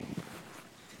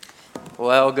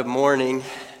Well, good morning.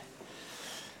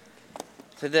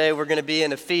 Today we're going to be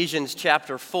in Ephesians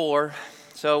chapter 4.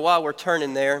 So while we're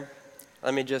turning there,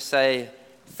 let me just say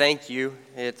thank you.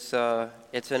 It's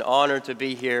an honor to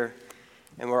be here,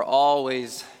 and we're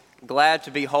always glad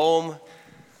to be home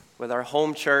with our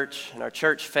home church and our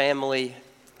church family.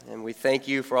 And we thank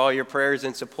you for all your prayers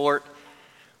and support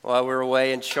while we're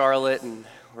away in Charlotte and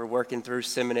we're working through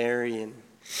seminary and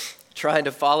trying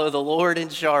to follow the Lord in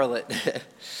Charlotte.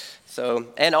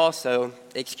 And also,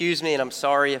 excuse me, and I'm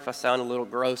sorry if I sound a little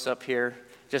gross up here.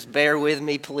 Just bear with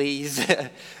me, please.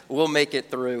 We'll make it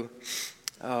through.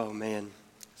 Oh, man.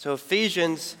 So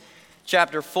Ephesians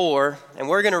chapter 4, and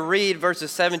we're going to read verses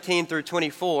 17 through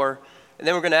 24, and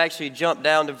then we're going to actually jump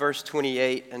down to verse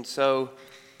 28. And so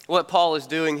what Paul is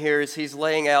doing here is he's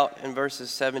laying out in verses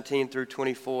 17 through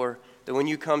 24 that when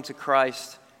you come to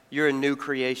Christ, you're a new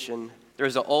creation.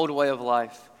 There's an old way of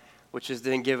life, which is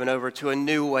then given over to a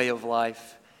new way of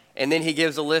life. And then he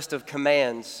gives a list of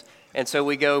commands. And so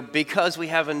we go, because we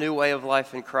have a new way of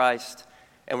life in Christ,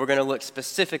 and we're going to look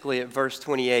specifically at verse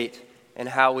 28 and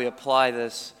how we apply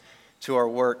this to our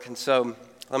work. And so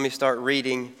let me start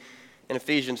reading in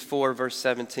Ephesians 4, verse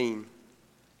 17.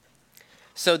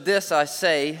 So this I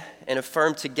say and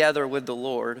affirm together with the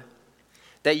Lord,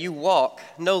 that you walk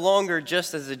no longer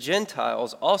just as the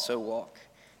Gentiles also walk,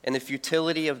 in the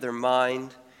futility of their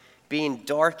mind, being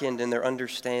darkened in their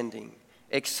understanding,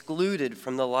 excluded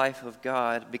from the life of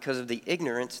God because of the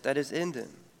ignorance that is in them,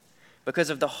 because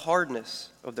of the hardness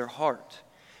of their heart.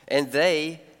 And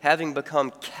they, having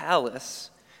become callous,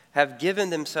 have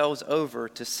given themselves over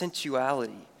to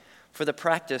sensuality for the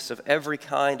practice of every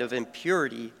kind of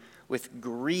impurity with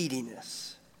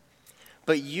greediness.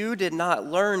 But you did not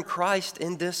learn Christ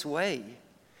in this way,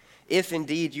 if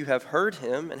indeed you have heard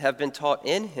him and have been taught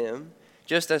in him,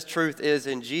 just as truth is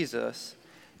in Jesus,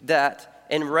 that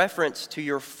in reference to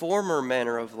your former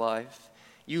manner of life,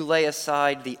 you lay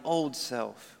aside the old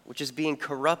self, which is being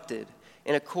corrupted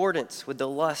in accordance with the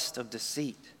lust of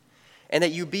deceit, and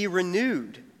that you be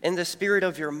renewed in the spirit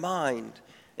of your mind,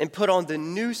 and put on the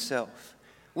new self,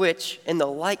 which in the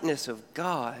likeness of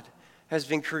God has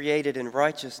been created in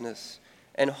righteousness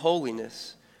and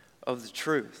holiness of the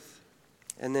truth.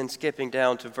 And then skipping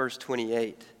down to verse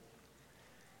 28.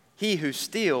 He who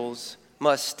steals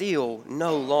must steal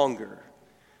no longer,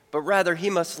 but rather he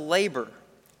must labor,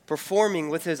 performing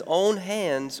with his own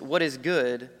hands what is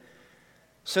good,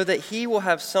 so that he will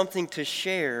have something to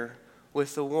share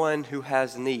with the one who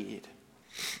has need.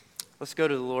 Let's go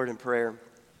to the Lord in prayer.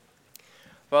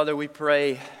 Father, we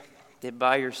pray that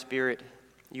by your Spirit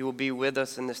you will be with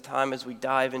us in this time as we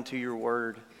dive into your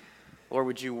word. Lord,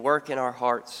 would you work in our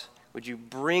hearts? Would you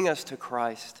bring us to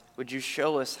Christ? Would you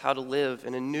show us how to live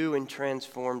in a new and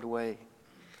transformed way?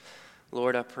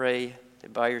 Lord, I pray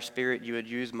that by your Spirit you would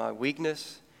use my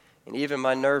weakness and even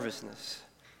my nervousness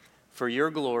for your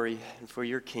glory and for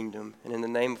your kingdom. And in the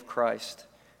name of Christ,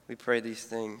 we pray these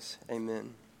things.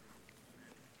 Amen.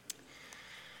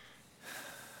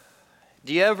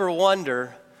 Do you ever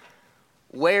wonder,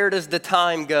 where does the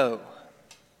time go?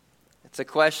 It's a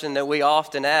question that we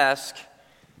often ask.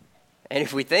 And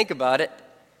if we think about it,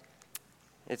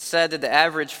 it's said that the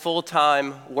average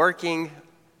full-time working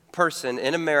person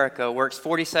in America works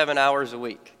 47 hours a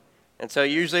week. And so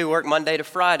usually we work Monday to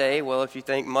Friday. Well, if you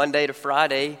think Monday to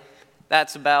Friday,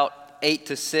 that's about 8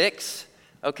 to 6.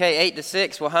 Okay, 8 to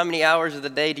 6. Well, how many hours of the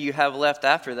day do you have left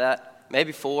after that?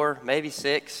 Maybe 4, maybe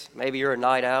 6. Maybe you're a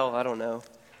night owl. I don't know.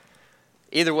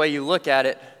 Either way you look at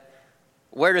it,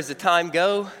 where does the time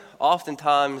go?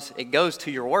 Oftentimes it goes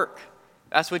to your work.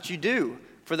 That's what you do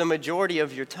for the majority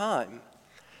of your time.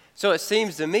 So it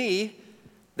seems to me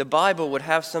the Bible would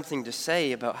have something to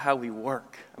say about how we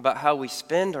work, about how we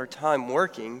spend our time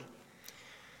working.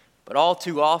 But all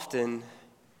too often,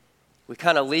 we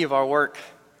kind of leave our work.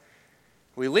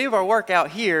 We leave our work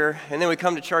out here, and then we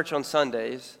come to church on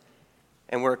Sundays,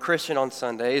 and we're a Christian on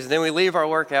Sundays. And then we leave our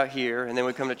work out here, and then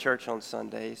we come to church on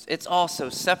Sundays. It's also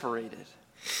separated.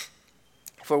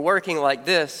 If we're working like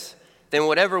this, then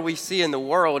whatever we see in the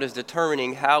world is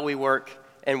determining how we work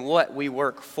and what we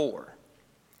work for.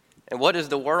 And what does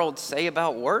the world say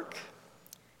about work?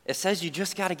 It says you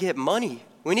just got to get money.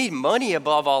 We need money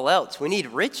above all else. We need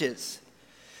riches.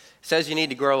 It says you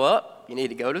need to grow up, you need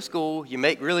to go to school, you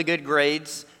make really good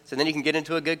grades, so then you can get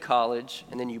into a good college,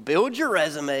 and then you build your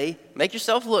resume, make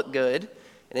yourself look good, and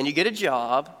then you get a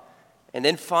job, and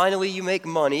then finally you make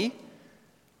money,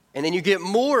 and then you get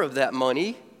more of that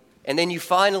money, and then you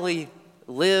finally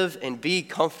live and be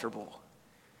comfortable.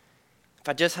 If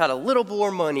I just had a little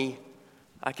more money,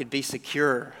 I could be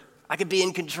secure. I could be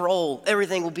in control.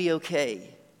 Everything will be okay.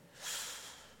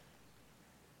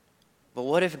 But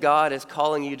what if God is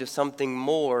calling you to something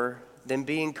more than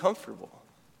being comfortable?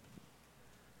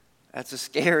 That's a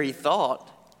scary thought.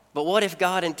 But what if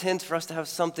God intends for us to have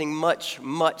something much,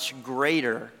 much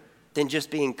greater than just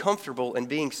being comfortable and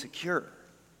being secure?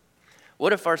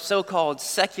 What if our so-called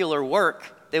secular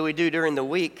work that we do during the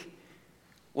week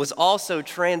was also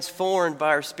transformed by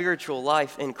our spiritual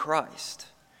life in Christ?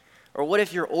 Or what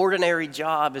if your ordinary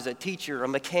job as a teacher, a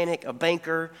mechanic, a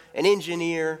banker, an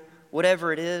engineer,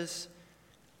 whatever it is,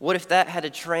 what if that had a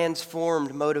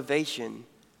transformed motivation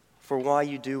for why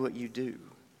you do what you do?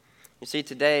 You see,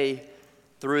 today,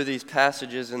 through these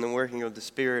passages and the working of the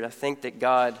Spirit, I think that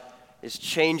God is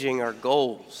changing our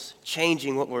goals,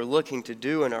 changing what we're looking to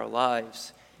do in our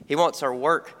lives. He wants our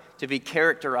work to be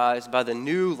characterized by the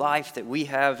new life that we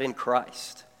have in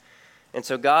Christ. And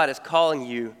so God is calling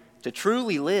you to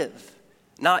truly live,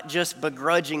 not just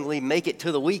begrudgingly make it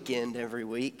to the weekend every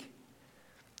week.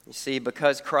 You see,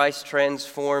 because Christ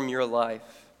transformed your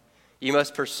life, you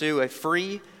must pursue a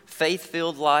free,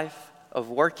 faith-filled life of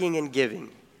working and giving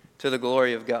to the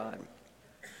glory of God.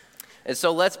 And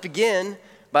so let's begin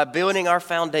by building our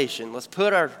foundation. Let's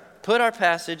put our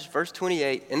passage, verse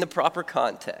 28, in the proper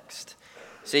context.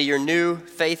 See, your new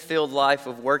faith-filled life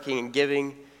of working and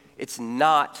giving, it's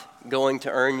not going to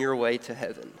earn your way to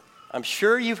heaven. I'm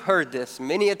sure you've heard this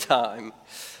many a time,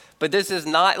 but this is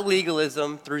not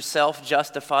legalism through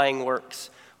self-justifying works.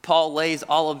 Paul lays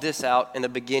all of this out in the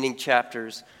beginning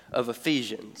chapters of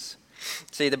Ephesians.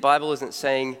 See, the Bible isn't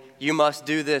saying you must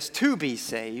do this to be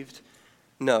saved.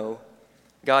 No,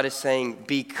 God is saying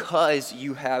because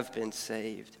you have been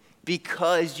saved,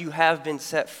 because you have been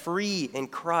set free in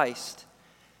Christ,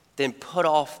 then put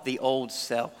off the old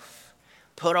self,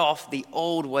 put off the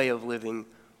old way of living,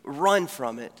 run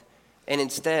from it, and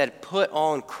instead put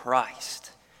on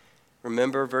Christ.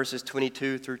 Remember verses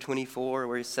 22 through 24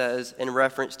 where he says, in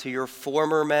reference to your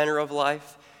former manner of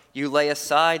life, you lay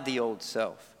aside the old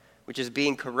self, which is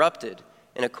being corrupted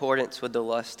in accordance with the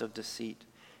lust of deceit,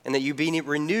 and that you be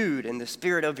renewed in the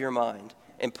spirit of your mind,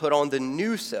 and put on the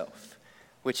new self,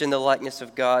 which in the likeness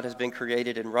of God has been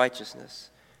created in righteousness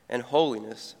and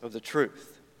holiness of the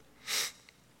truth.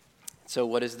 So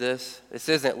what is this? This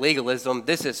isn't legalism.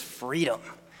 This is freedom.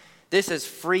 This is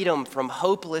freedom from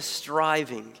hopeless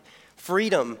striving,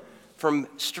 freedom from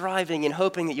striving and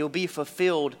hoping that you'll be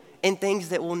fulfilled in things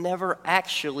that will never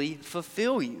actually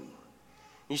fulfill you.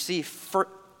 You see,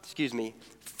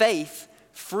 faith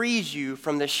frees you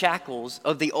from the shackles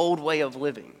of the old way of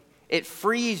living. It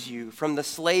frees you from the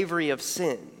slavery of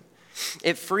sin.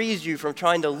 It frees you from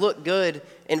trying to look good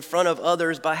in front of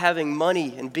others by having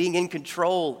money and being in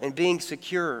control and being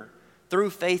secure.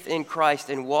 Through faith in Christ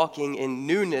and walking in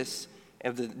newness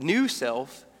of the new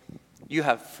self, you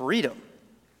have freedom.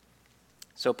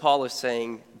 So Paul is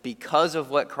saying, because of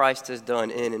what Christ has done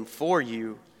in and for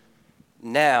you,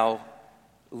 now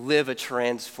live a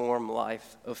transformed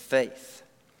life of faith.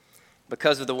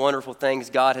 Because of the wonderful things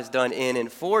God has done in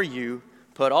and for you,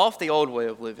 put off the old way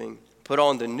of living, put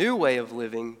on the new way of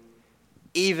living,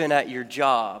 even at your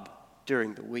job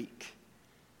during the week.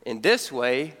 In this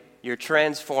way, your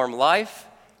transformed life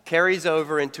carries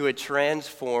over into a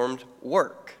transformed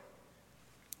work.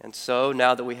 And so,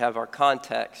 now that we have our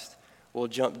context, we'll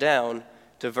jump down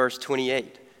to verse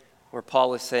 28, where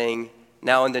Paul is saying,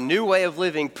 now in the new way of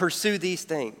living, pursue these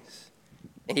things.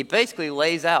 And he basically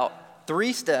lays out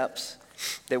 3 steps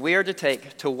that we are to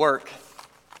take to work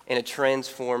in a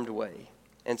transformed way.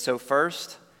 And so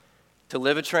first, to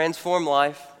live a transformed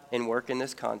life and work in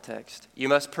this context, you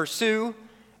must pursue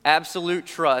absolute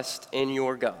trust in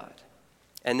your God.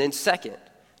 And then second,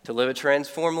 to live a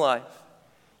transformed life,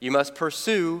 you must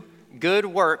pursue good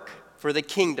work for the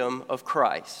kingdom of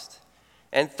Christ.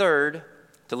 And third,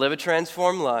 to live a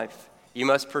transformed life, you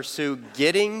must pursue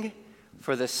getting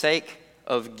for the sake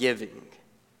of giving.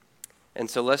 And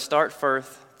so let's start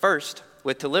first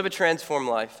with to live a transformed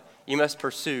life, you must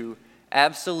pursue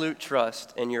absolute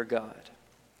trust in your God.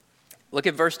 Look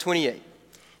at verse 28.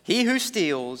 He who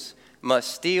steals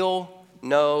must steal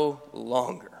no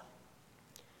longer.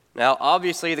 Now,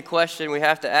 obviously, the question we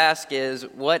have to ask is,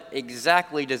 what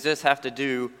exactly does this have to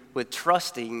do with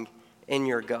trusting in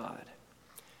your God?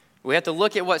 We have to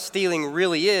look at what stealing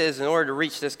really is in order to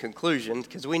reach this conclusion,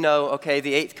 because we know, okay,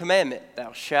 the 8th commandment,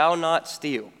 thou shalt not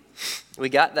steal. We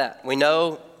got that. We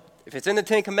know if it's in the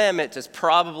 10 commandments, it's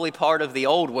probably part of the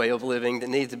old way of living that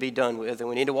needs to be done with, and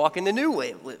we need to walk in the new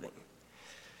way of living.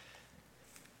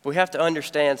 We have to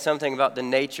understand something about the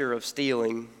nature of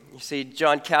stealing. You see,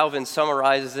 John Calvin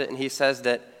summarizes it, and he says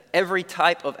that every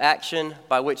type of action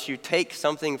by which you take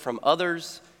something from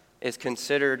others is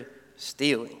considered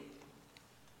stealing.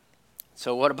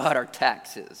 So what about our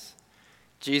taxes?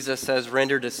 Jesus says,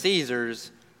 render to Caesar's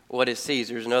what is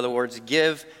Caesar's. In other words,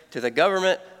 give to the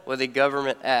government what the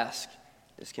government asks.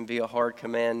 This can be a hard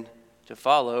command to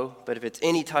follow, but if it's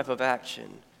any type of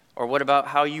action, or what about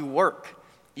how you work?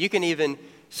 You can even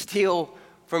steal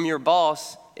from your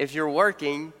boss if you're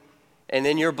working, and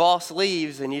then your boss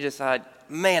leaves and you decide,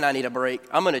 man, I need a break.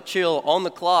 I'm going to chill on the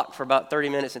clock for about 30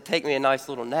 minutes and take me a nice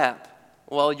little nap.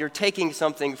 Well, you're taking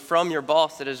something from your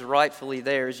boss that is rightfully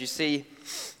theirs. You see,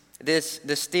 this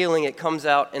stealing, it comes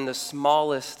out in the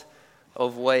smallest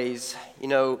of ways. You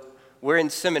know, we're in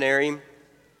seminary,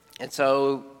 and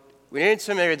so when you're in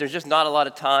seminary, there's just not a lot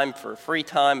of time for free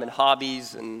time and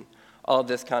hobbies and all of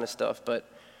this kind of stuff. But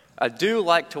I do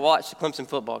like to watch the Clemson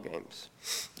football games.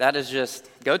 That is just,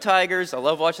 go Tigers. I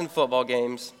love watching the football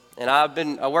games. And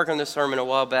I worked on this sermon a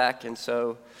while back, and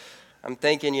so I'm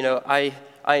thinking, you know, I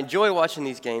enjoy watching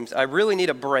these games. I really need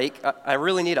a break. I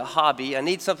really need a hobby. I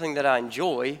need something that I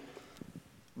enjoy.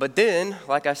 But then,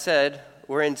 like I said,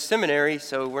 we're in seminary,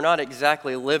 so we're not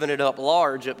exactly living it up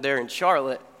large up there in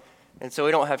Charlotte. And so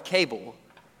we don't have cable,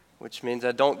 which means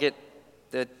I don't get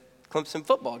the Clemson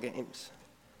football games.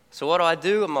 So what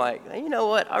do? I'm like, you know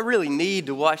what? I really need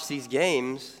to watch these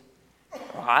games.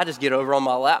 I just get over on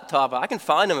my laptop. I can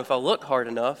find them if I look hard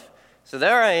enough. So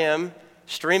there I am,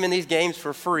 streaming these games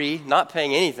for free, not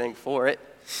paying anything for it.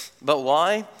 But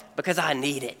why? Because I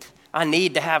need it. I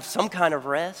need to have some kind of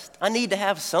rest. I need to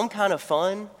have some kind of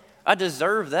fun. I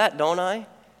deserve that, don't I?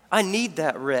 I need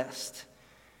that rest.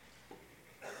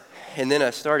 And then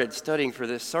I started studying for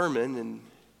this sermon, and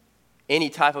any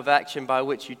type of action by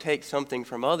which you take something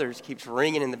from others keeps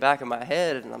ringing in the back of my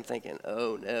head, and I'm thinking,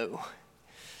 oh no,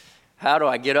 how do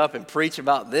I get up and preach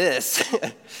about this?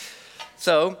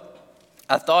 So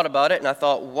I thought about it, and I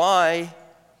thought,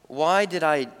 why did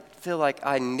I feel like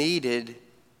I needed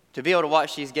to be able to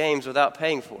watch these games without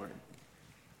paying for it?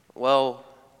 Well,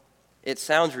 it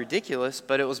sounds ridiculous,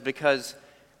 but it was because,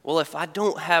 well, if I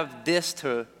don't have this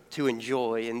to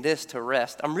enjoy and this to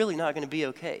rest, I'm really not going to be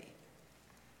okay.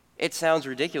 It sounds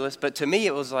ridiculous, but to me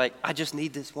it was like, I just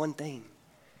need this one thing.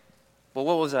 But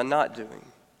what was I not doing?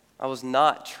 I was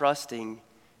not trusting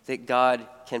that God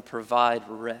can provide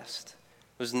rest.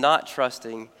 I was not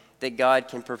trusting that God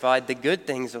can provide the good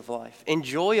things of life,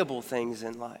 enjoyable things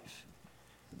in life.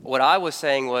 What I was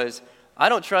saying was, I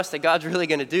don't trust that God's really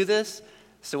going to do this,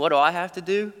 so what do I have to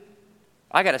do?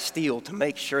 I got to steal to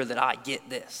make sure that I get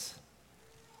this.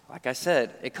 Like I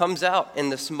said, it comes out in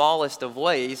the smallest of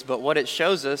ways, but what it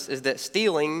shows us is that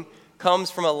stealing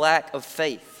comes from a lack of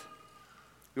faith.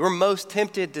 We're most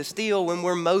tempted to steal when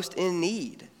we're most in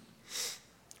need.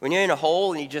 When you're in a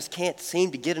hole and you just can't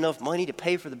seem to get enough money to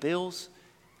pay for the bills,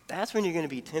 that's when you're going to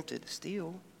be tempted to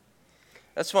steal.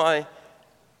 That's why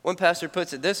one pastor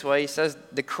puts it this way. He says,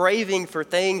 the craving for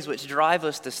things which drive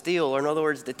us to steal, or in other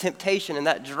words, the temptation and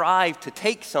that drive to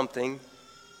take something,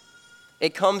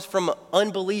 it comes from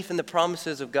unbelief in the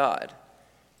promises of God.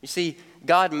 You see,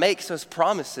 God makes us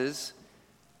promises,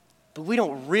 but we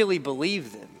don't really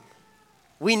believe them.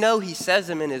 We know He says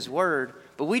them in His Word,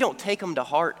 but we don't take them to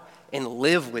heart and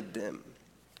live with them.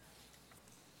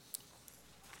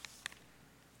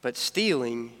 But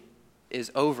stealing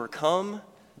is overcome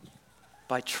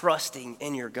by trusting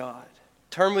in your God.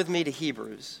 Turn with me to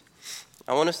Hebrews.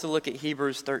 I want us to look at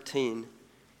Hebrews 13.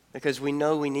 Because we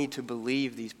know we need to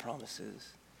believe these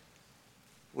promises.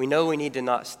 We know we need to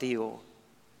not steal.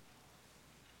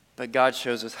 But God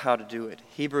shows us how to do it.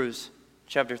 Hebrews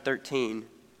chapter 13,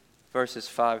 verses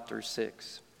 5 through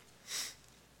 6.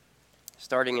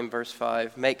 Starting in verse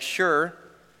 5. Make sure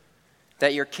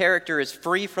that your character is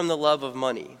free from the love of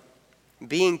money,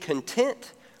 being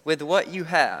content with what you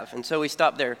have. And so we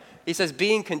stop there. He says,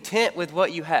 being content with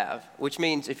what you have, which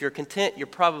means if you're content, you're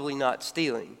probably not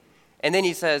stealing. And then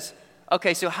he says,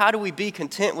 okay, so how do we be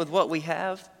content with what we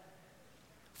have?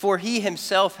 For He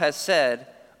Himself has said,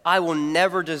 I will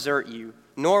never desert you,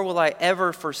 nor will I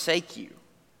ever forsake you.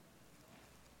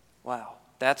 Wow,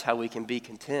 that's how we can be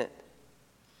content,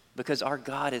 because our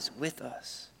God is with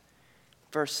us.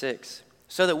 Verse 6,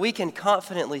 so that we can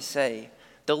confidently say,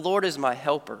 the Lord is my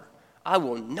helper. I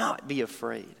will not be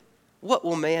afraid. What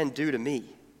will man do to me?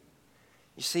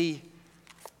 You see,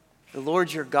 the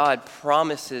Lord your God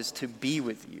promises to be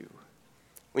with you.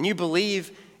 When you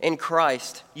believe in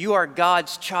Christ, you are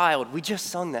God's child. We just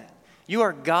sung that. You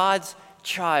are God's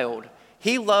child.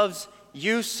 He loves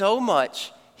you so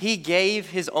much, He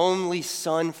gave His only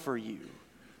Son for you.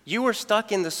 You were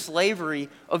stuck in the slavery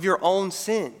of your own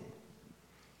sin.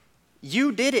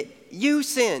 You did it. You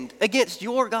sinned against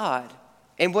your God.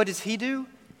 And what does He do?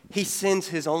 He sends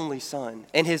His only Son.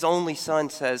 And His only Son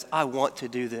says, I want to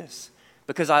do this.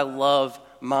 because I love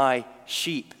my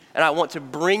sheep and I want to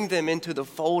bring them into the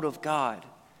fold of God.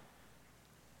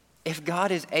 If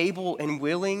God is able and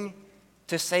willing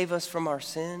to save us from our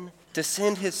sin, to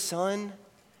send his Son,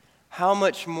 how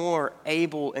much more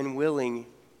able and willing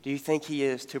do you think he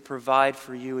is to provide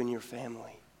for you and your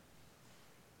family?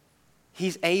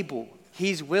 He's able.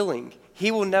 He's willing.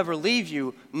 He will never leave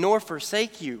you nor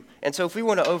forsake you. And so if we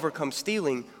want to overcome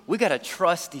stealing, we got to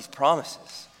trust these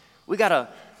promises. We got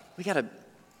to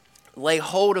lay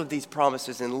hold of these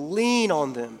promises and lean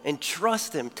on them and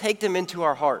trust them, take them into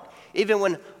our heart. Even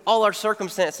when all our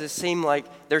circumstances seem like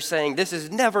they're saying, this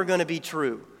is never going to be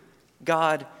true.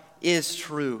 God is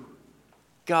true.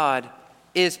 God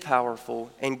is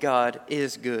powerful, and God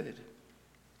is good.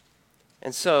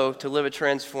 And so, to live a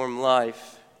transformed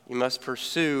life, you must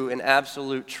pursue an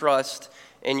absolute trust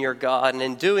in your God. And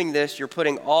in doing this, you're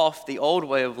putting off the old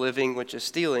way of living, which is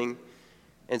stealing.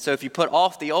 And so if you put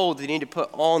off the old, you need to put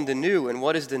on the new. And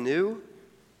what is the new?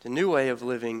 The new way of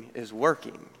living is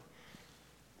working.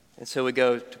 And so we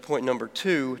go to point number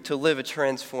 2. To live a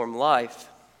transformed life,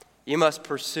 you must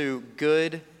pursue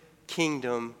good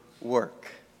kingdom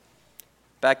work.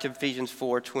 Back to Ephesians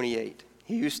 4:28.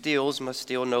 He who steals must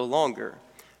steal no longer,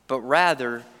 but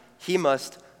rather he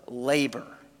must labor,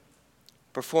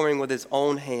 performing with his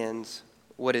own hands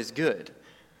what is good.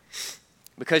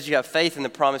 Because you have faith in the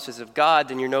promises of God,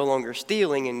 then you're no longer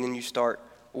stealing, and then you start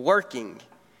working.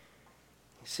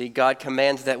 You see, God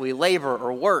commands that we labor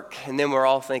or work, and then we're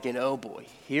all thinking, oh boy,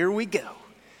 here we go.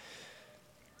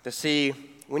 To see,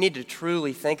 we need to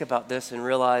truly think about this and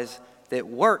realize that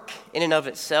work in and of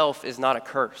itself is not a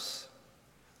curse.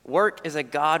 Work is a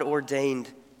God-ordained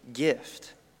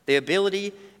gift. The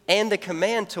ability and the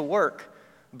command to work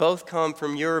both come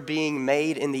from your being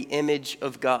made in the image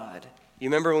of God. You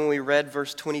remember when we read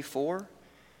verse 24?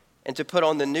 And to put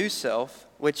on the new self,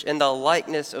 which in the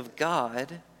likeness of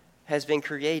God has been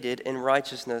created in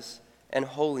righteousness and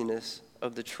holiness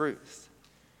of the truth.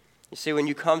 You see, when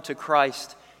you come to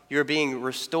Christ, you're being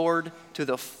restored to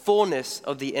the fullness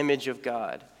of the image of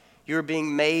God. You're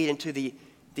being made into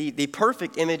the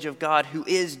perfect image of God, who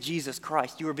is Jesus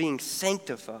Christ. You are being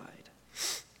sanctified.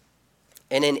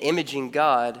 And in imaging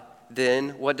God,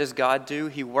 then, what does God do?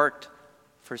 He worked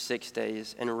for 6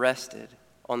 days and rested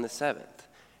on the seventh.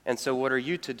 And so what are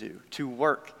you to do? To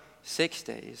work 6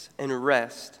 days and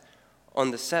rest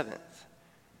on the seventh.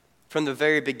 From the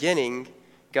very beginning,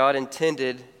 God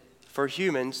intended for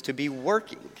humans to be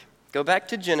working. Go back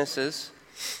to Genesis,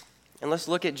 and let's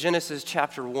look at Genesis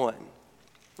chapter 1.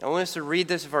 I want us to read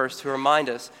this verse to remind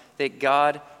us that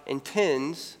God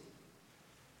intends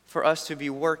for us to be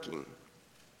working.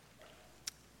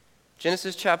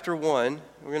 Genesis chapter 1,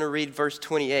 we're going to read verse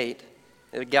 28.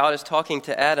 God is talking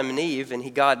to Adam and Eve,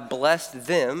 and God blessed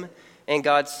them, and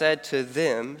God said to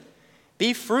them,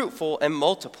 "Be fruitful and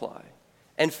multiply,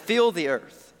 and fill the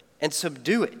earth, and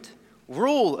subdue it.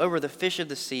 Rule over the fish of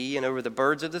the sea, and over the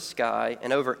birds of the sky,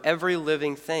 and over every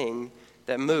living thing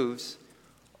that moves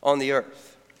on the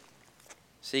earth."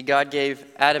 See, God gave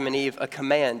Adam and Eve a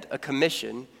command, a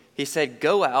commission. He said,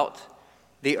 go out.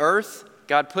 The earth,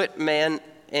 God put man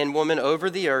and woman over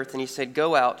the earth, and he said,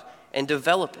 go out and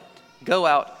develop it. Go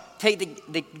out,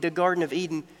 take the Garden of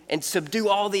Eden and subdue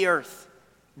all the earth.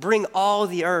 Bring all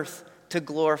the earth to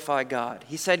glorify God.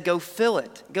 He said, go fill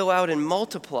it. Go out and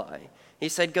multiply. He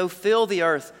said, go fill the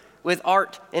earth with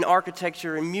art and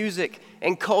architecture and music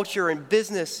and culture and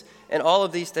business and all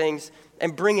of these things,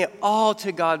 and bring it all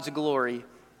to God's glory.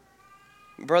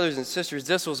 Brothers and sisters,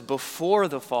 this was before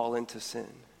the fall into sin.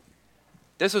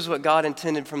 This was what God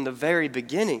intended from the very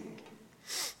beginning.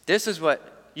 This is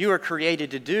what you are created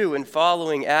to do. In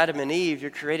following Adam and Eve, you're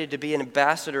created to be an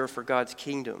ambassador for God's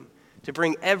kingdom, to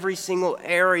bring every single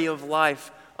area of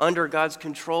life under God's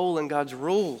control and God's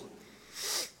rule.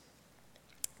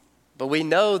 But we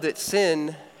know that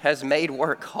sin has made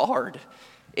work hard.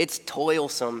 It's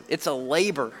toilsome. It's a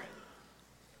labor.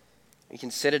 You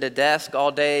can sit at a desk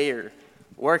all day or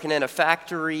working in a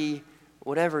factory,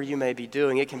 whatever you may be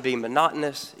doing. It can be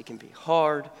monotonous. It can be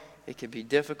hard. It can be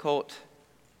difficult.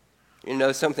 You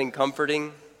know something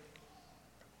comforting?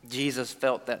 Jesus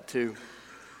felt that too.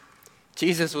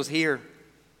 Jesus was here.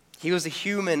 He was a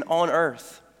human on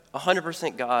earth,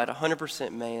 100% God,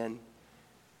 100% man.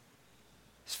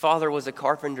 His father was a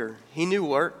carpenter. He knew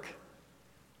work.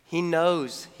 He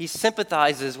knows. He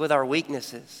sympathizes with our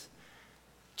weaknesses.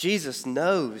 Jesus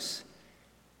knows.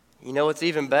 You know what's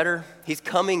even better? He's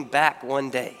coming back one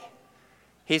day.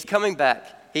 He's coming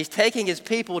back. He's taking his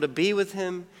people to be with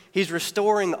him. He's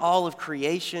restoring all of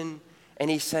creation. And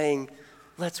he's saying,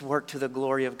 let's work to the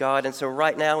glory of God. And so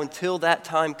right now, until that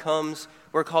time comes,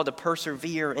 We're called to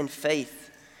persevere in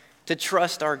faith, to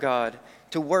trust our God,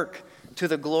 to work to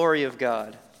the glory of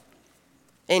God.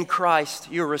 In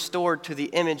Christ, you're restored to the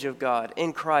image of God.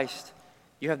 In Christ,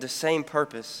 you have the same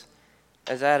purpose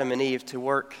as Adam and Eve, to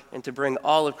work and to bring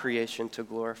all of creation to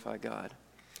glorify God.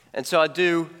 And so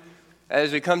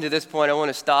as we come to this point, I want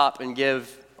to stop and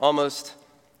give almost,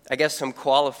 some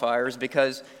qualifiers,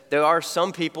 because there are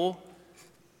some people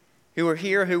who are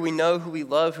here, who we know, who we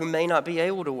love, who may not be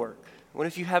able to work. What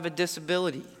if you have a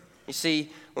disability? You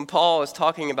see, when Paul is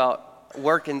talking about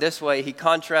work in this way, he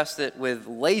contrasts it with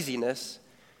laziness.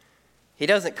 He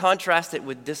doesn't contrast it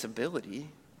with disability.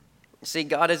 You see,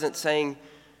 God isn't saying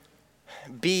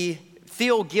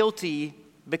feel guilty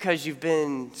because you've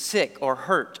been sick or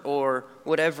hurt or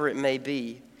whatever it may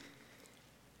be.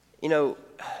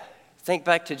 Think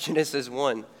back to Genesis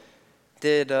 1.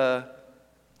 Did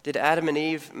Adam and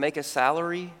Eve make a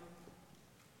salary?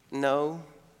 No.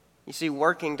 You see,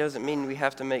 working doesn't mean we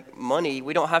have to make money.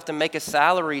 We don't have to make a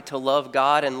salary to love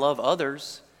God and love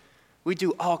others. We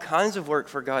do all kinds of work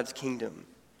for God's kingdom.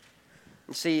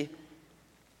 You see,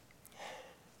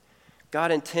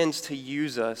 God intends to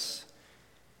use us,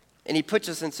 and he puts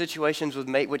us in situations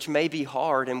which may be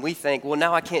hard, and we think, well,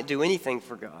 now I can't do anything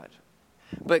for God.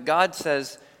 But God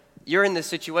says, you're in this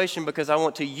situation because I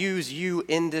want to use you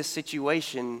in this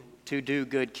situation to do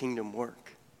good kingdom work.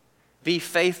 Be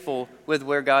faithful with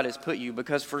where God has put you,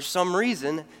 because for some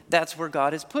reason, that's where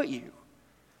God has put you.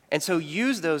 And so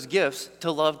use those gifts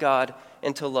to love God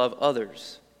and to love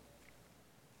others.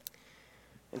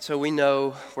 And so we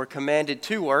know we're commanded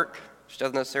to work, which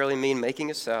doesn't necessarily mean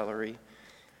making a salary.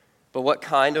 But what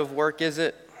kind of work is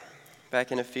it?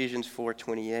 Back in Ephesians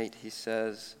 4:28, he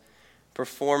says,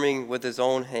 performing with his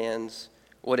own hands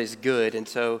what is good. And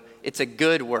so it's a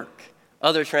good work.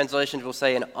 Other translations will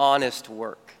say an honest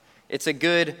work. It's a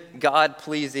good,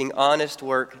 God-pleasing, honest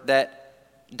work that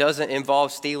doesn't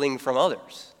involve stealing from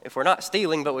others. If we're not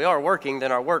stealing, but we are working,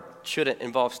 then our work shouldn't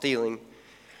involve stealing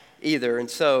either. And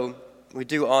so we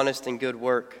do honest and good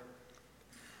work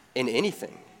in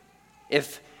anything.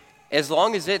 As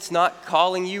long as it's not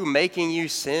calling you, making you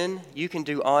sin, you can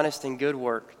do honest and good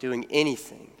work doing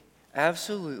anything.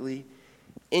 Absolutely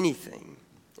anything.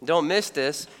 Don't miss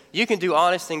this. You can do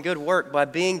honest and good work by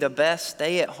being the best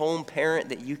stay-at-home parent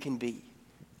that you can be.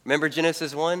 Remember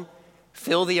Genesis 1?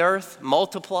 Fill the earth,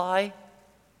 multiply.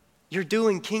 You're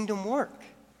doing kingdom work.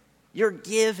 You're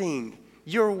giving.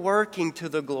 You're working to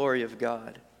the glory of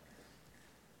God.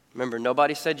 Remember,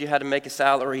 nobody said you had to make a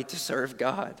salary to serve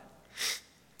God.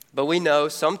 But we know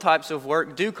some types of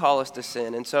work do call us to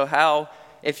sin. And so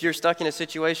if you're stuck in a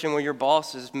situation where your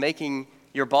boss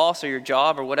or your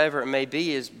job or whatever it may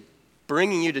be is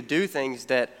bringing you to do things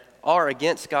that are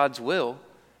against God's will,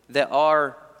 that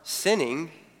are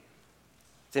sinning,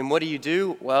 then what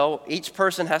do? Well, each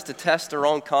person has to test their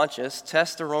own conscience,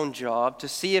 test their own job to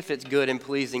see if it's good and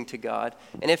pleasing to God.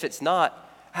 And if it's not,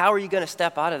 how are you going to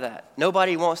step out of that?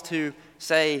 Nobody wants to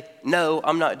say, no,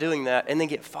 I'm not doing that, and then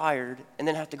get fired, and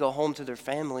then have to go home to their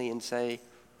family and say,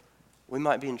 we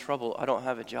might be in trouble, I don't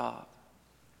have a job.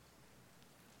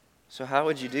 So how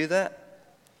would you do that?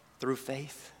 Through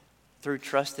faith, through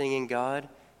trusting in God.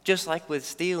 Just like with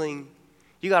stealing,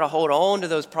 you got to hold on to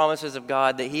those promises of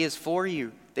God that he is for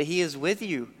you, that he is with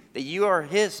you, that you are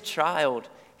his child.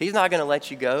 He's not going to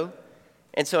let you go.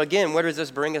 And so again, where does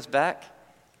this bring us back?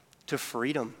 To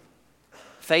freedom.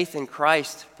 Faith in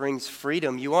Christ brings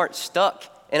freedom. You aren't stuck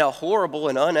in a horrible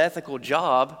and unethical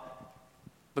job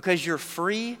because you're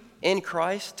free in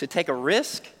Christ to take a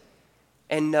risk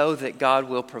and know that God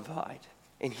will provide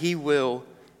and he will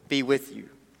be with you.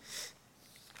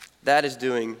 That is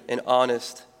doing an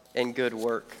honest and good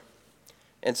work.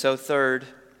 And so third,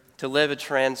 to live a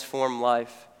transformed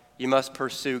life, you must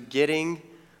pursue getting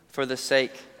for the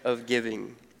sake of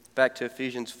giving. Back to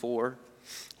Ephesians 4.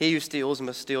 He who steals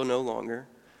must steal no longer,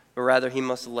 but rather he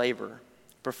must labor,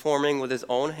 performing with his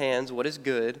own hands what is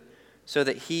good, so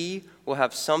that he will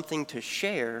have something to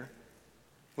share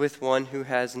with one who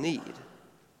has need.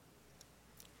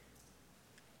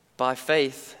 By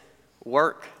faith,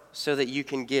 work so that you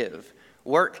can give.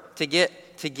 Work to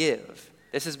get to give.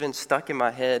 This has been stuck in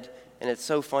my head, and it's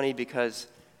so funny because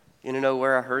you know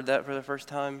where I heard that for the first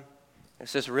time?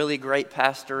 It's this really great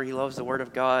pastor. He loves the Word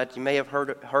of God. You may have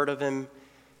heard of him.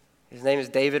 His name is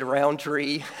David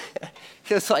Roundtree.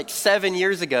 It was like 7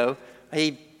 years ago.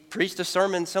 He preached a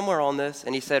sermon somewhere on this,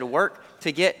 and he said, work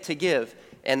to get to give.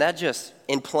 And that just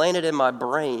implanted in my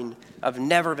brain. I've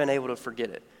never been able to forget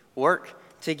it. Work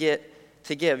to get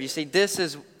to give. You see, this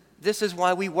is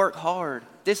why we work hard.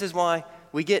 This is why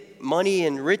we get money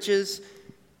and riches.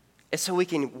 It's so we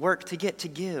can work to get to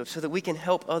give, so that we can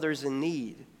help others in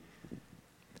need.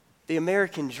 The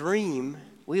American dream,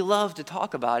 we love to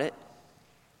talk about it,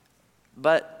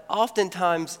 but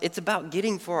oftentimes it's about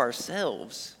getting for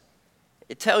ourselves.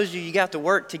 It tells you got to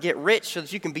work to get rich so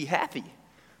that you can be happy,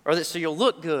 or that so you'll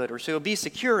look good, or so you'll be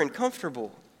secure and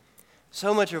comfortable.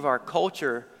 So much of our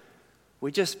culture,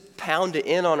 we just pound it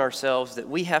in on ourselves that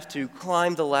we have to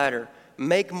climb the ladder,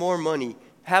 make more money,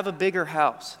 have a bigger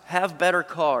house, have better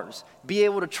cars, be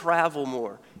able to travel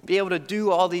more, be able to do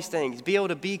all these things, be able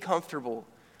to be comfortable.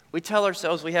 We tell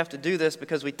ourselves we have to do this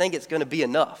because we think it's going to be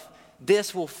enough.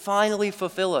 This will finally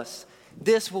fulfill us.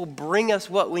 This will bring us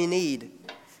what we need.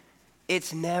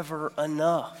 It's never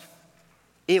enough.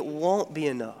 It won't be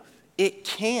enough. It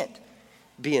can't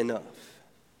be enough.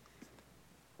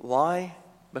 Why?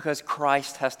 Because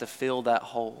Christ has to fill that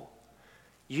hole.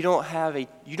 You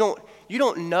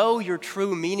don't know your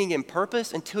true meaning and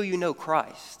purpose until you know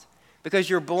Christ. Because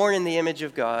you're born in the image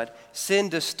of God. Sin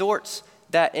distorts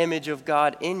that image of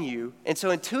God in you. And so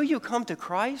until you come to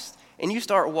Christ and you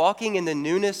start walking in the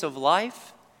newness of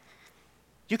life,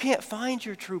 you can't find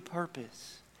your true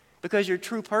purpose. Because your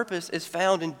true purpose is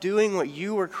found in doing what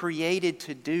you were created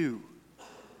to do.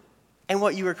 And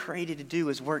what you were created to do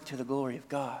is work to the glory of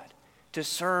God. To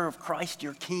serve Christ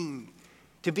your King.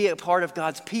 To be a part of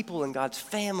God's people and God's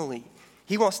family.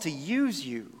 He wants to use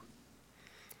you.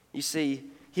 You see,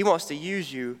 He wants to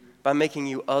use you by making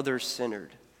you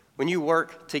others-centered. When you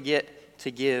work to get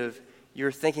to give,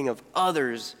 you're thinking of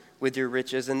others with your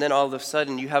riches, and then all of a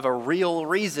sudden you have a real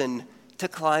reason to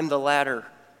climb the ladder.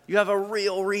 You have a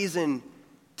real reason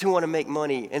to want to make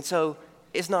money. And so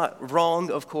it's not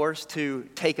wrong, of course, to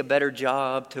take a better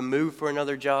job, to move for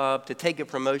another job, to take a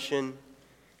promotion.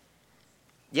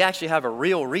 You actually have a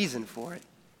real reason for it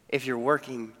if you're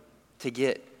working to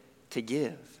get to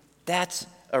give. That's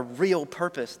a real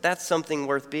purpose. That's something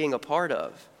worth being a part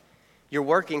of. You're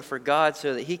working for God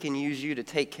so that He can use you to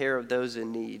take care of those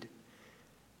in need.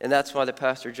 And that's why the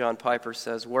Pastor John Piper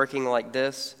says, working like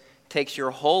this takes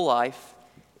your whole life,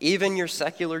 even your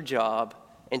secular job,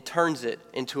 and turns it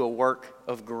into a work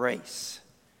of grace.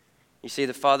 You see,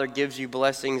 the Father gives you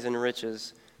blessings and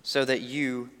riches so that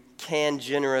you can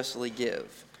generously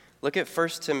give. Look at 1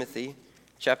 Timothy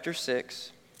chapter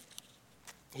 6.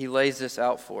 He lays this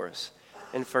out for us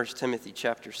in 1 Timothy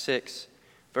chapter 6,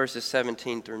 verses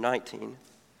 17 through 19.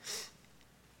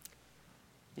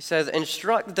 He says,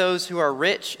 "Instruct those who are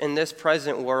rich in this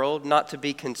present world not to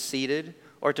be conceited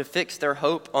or to fix their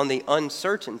hope on the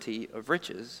uncertainty of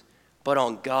riches, but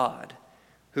on God,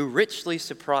 who richly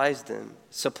supplies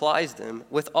them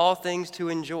with all things to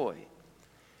enjoy.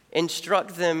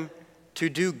 Instruct them to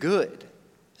do good."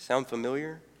 Sound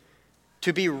familiar?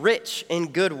 "To be rich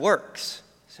in good works."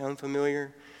 Sound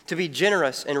familiar? "To be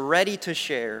generous and ready to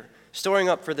share, storing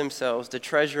up for themselves the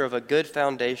treasure of a good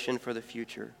foundation for the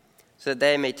future, so that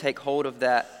they may take hold of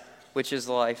that which is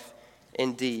life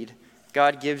indeed."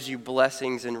 God gives you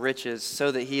blessings and riches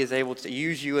so that He is able to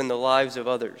use you in the lives of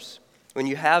others. When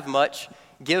you have much,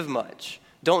 give much.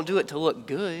 Don't do it to look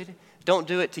good. Don't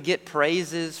do it to get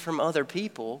praises from other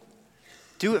people.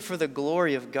 Do it for the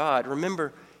glory of God.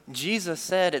 Remember, Jesus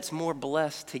said it's more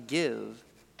blessed to give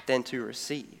than to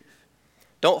receive.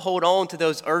 Don't hold on to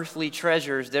those earthly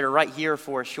treasures that are right here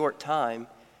for a short time.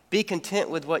 Be content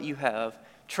with what you have.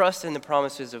 Trust in the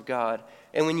promises of God.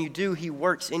 And when you do, He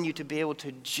works in you to be able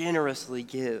to generously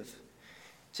give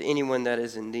to anyone that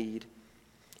is in need.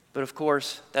 But of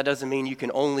course, that doesn't mean you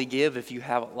can only give if you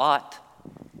have a lot.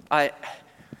 I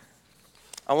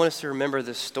want us to remember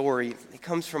this story. It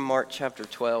comes from Mark chapter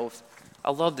 12.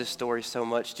 I love this story so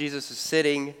much. Jesus is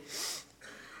sitting.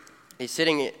 He's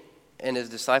sitting and His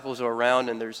disciples are around,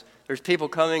 and there's people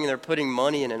coming and they're putting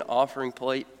money in an offering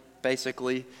plate,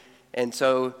 basically. And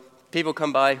so people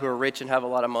come by who are rich and have a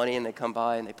lot of money, and they come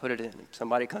by and they put it in.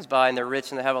 Somebody comes by and they're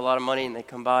rich and they have a lot of money, and they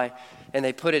come by and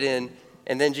they put it in.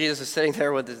 And then Jesus is sitting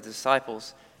there with His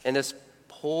disciples, and this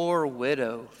poor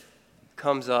widow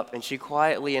comes up, and she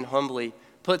quietly and humbly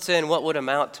puts in what would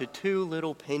amount to 2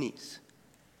 little pennies.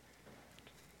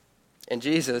 And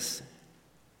Jesus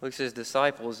looks at His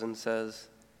disciples and says,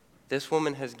 "This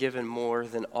woman has given more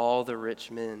than all the rich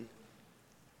men,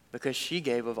 because she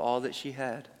gave of all that she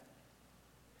had."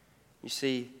 You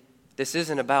see, this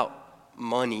isn't about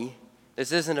money.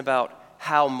 This isn't about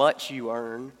how much you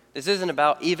earn. This isn't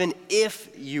about even if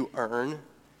you earn.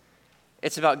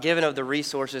 It's about giving of the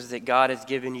resources that God has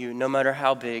given you, no matter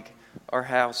how big or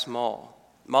how small.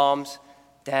 Moms,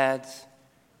 dads,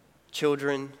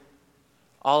 children,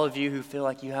 all of you who feel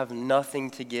like you have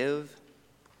nothing to give,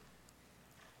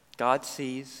 God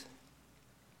sees,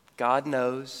 God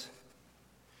knows,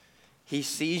 He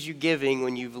sees you giving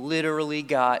when you've literally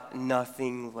got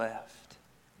nothing left.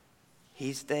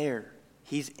 He's there.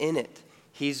 He's in it.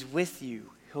 He's with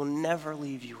you. He'll never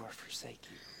leave you or forsake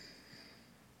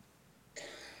you.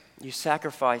 You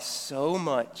sacrifice so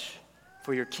much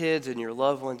for your kids and your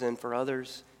loved ones and for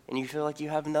others, and you feel like you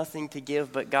have nothing to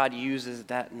give, but God uses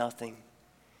that nothing.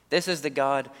 This is the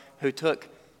God who took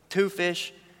 2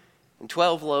 fish and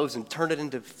 12 loaves and turned it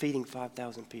into feeding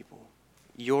 5,000 people.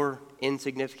 Your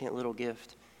insignificant little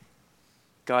gift,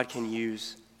 God can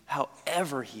use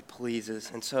however he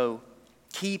pleases. And so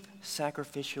keep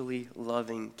sacrificially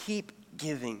loving. Keep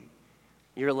giving.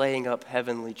 You're laying up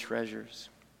heavenly treasures.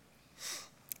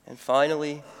 And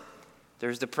finally,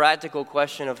 there's the practical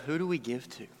question of who do we give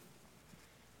to?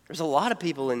 There's a lot of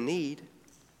people in need.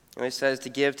 And it says to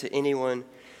give to anyone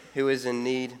who is in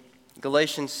need.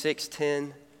 Galatians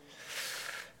 6:10.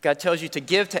 God tells you to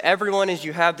give to everyone as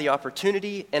you have the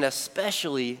opportunity, and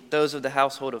especially those of the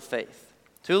household of faith.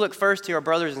 So we look first to our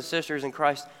brothers and sisters in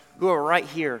Christ who are right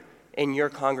here in your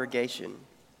congregation.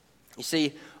 You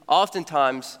see,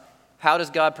 oftentimes, how does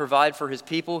God provide for his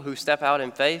people who step out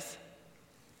in faith?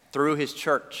 Through his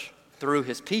church, through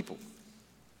his people.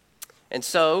 And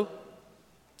so,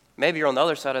 maybe you're on the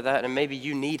other side of that, and maybe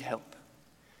you need help.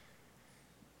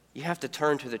 You have to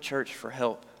turn to the church for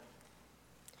help.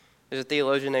 There's a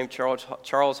theologian named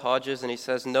Charles Hodges, and he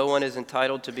says, no one is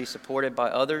entitled to be supported by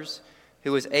others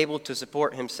who is able to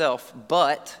support himself,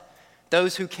 but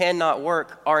those who cannot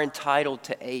work are entitled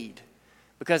to aid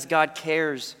because God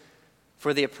cares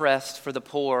for the oppressed, for the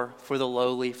poor, for the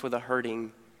lowly, for the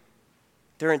hurting.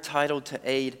 They're entitled to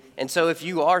aid. And so if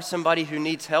you are somebody who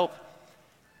needs help,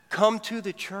 come to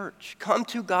the church. Come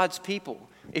to God's people.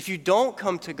 If you don't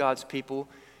come to God's people,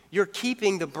 you're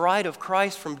keeping the bride of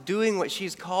Christ from doing what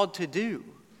she's called to do.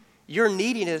 Your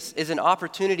neediness is an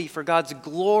opportunity for God's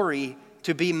glory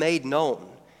to be made known.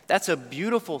 That's a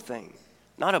beautiful thing,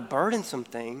 not a burdensome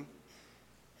thing.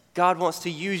 God wants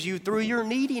to use you through your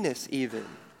neediness even.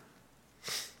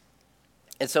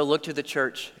 And so look to the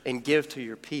church and give to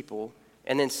your people.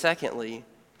 And then secondly,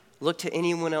 look to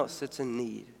anyone else that's in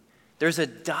need. There's a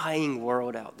dying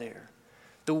world out there.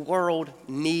 The world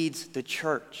needs the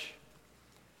church.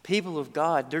 People of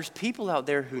God, there's people out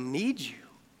there who need you.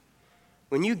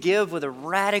 When you give with a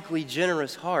radically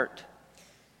generous heart,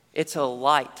 it's a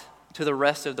light to the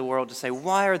rest of the world to say,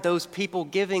 why are those people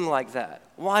giving like that?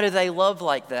 Why do they love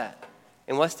like that?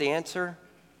 And what's the answer?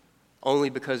 Only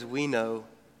because we know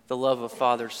the love of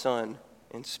Father, Son,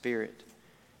 and Spirit.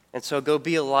 And so go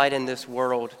be a light in this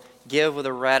world. Give with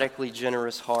a radically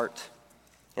generous heart.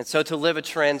 And so to live a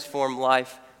transformed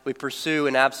life, we pursue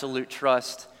an absolute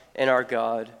trust in our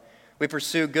God. We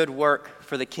pursue good work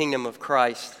for the kingdom of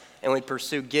Christ, and we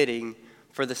pursue getting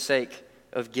for the sake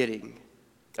of giving.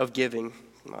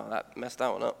 Oh, that messed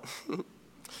that one up.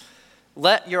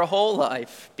 Let your whole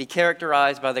life be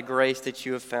characterized by the grace that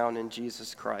you have found in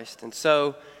Jesus Christ. And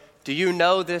so, do you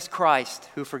know this Christ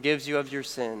who forgives you of your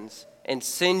sins and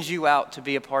sends you out to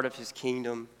be a part of his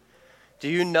kingdom? Do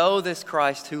you know this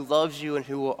Christ who loves you and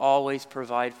who will always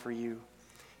provide for you?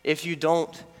 If you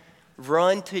don't,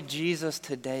 run to Jesus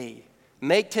today.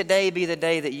 Make today be the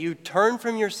day that you turn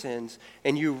from your sins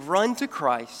and you run to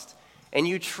Christ and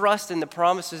you trust in the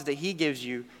promises that he gives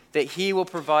you, that he will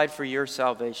provide for your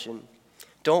salvation.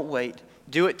 Don't wait.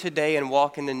 Do it today and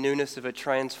walk in the newness of a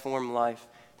transformed life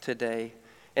today.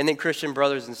 And then, Christian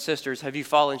brothers and sisters, have you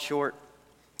fallen short?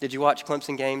 Did you watch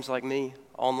Clemson games like me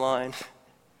online?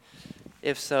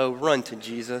 If so, run to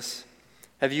Jesus.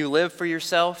 Have you lived for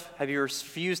yourself? Have you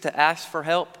refused to ask for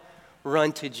help?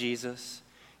 Run to Jesus.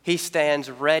 He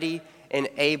stands ready and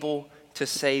able to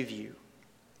save you.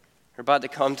 We're about to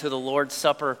come to the Lord's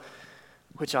Supper,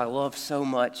 which I love so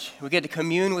much. We get to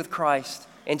commune with Christ,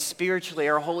 and spiritually,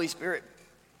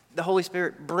 the Holy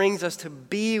Spirit brings us to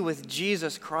be with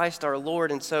Jesus Christ our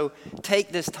Lord. And so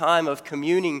take this time of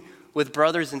communing with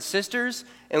brothers and sisters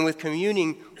and with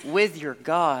communing with your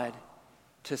God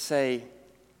to say,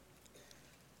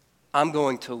 I'm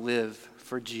going to live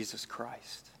for Jesus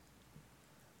Christ.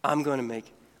 I'm going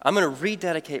to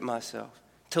rededicate myself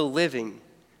to living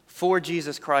for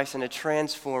Jesus Christ in a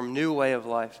transformed new way of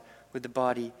life with the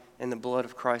body and the blood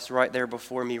of Christ right there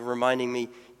before me, reminding me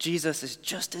Jesus is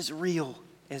just as real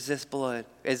as this blood,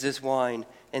 as this wine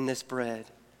and this bread.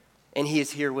 And he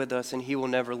is here with us, and he will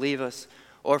never leave us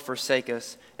or forsake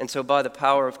us. And so by the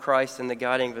power of Christ and the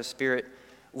guiding of his Spirit,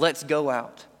 let's go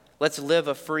out. Let's live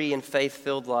a free and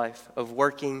faith-filled life of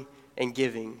working and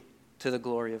giving to the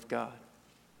glory of God.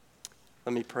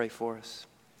 Let me pray for us.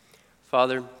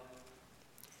 Father,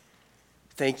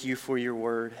 thank you for your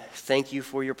word. Thank you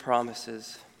for your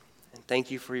promises. And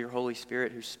thank you for your Holy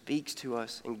Spirit who speaks to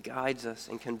us and guides us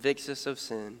and convicts us of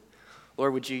sin.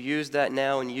 Lord, would you use that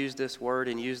now and use this word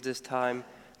and use this time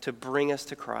to bring us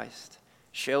to Christ.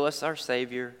 Show us our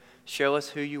Savior. Show us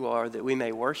who you are, that we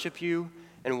may worship you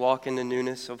and walk in the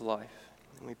newness of life.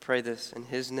 And we pray this in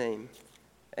his name.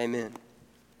 Amen.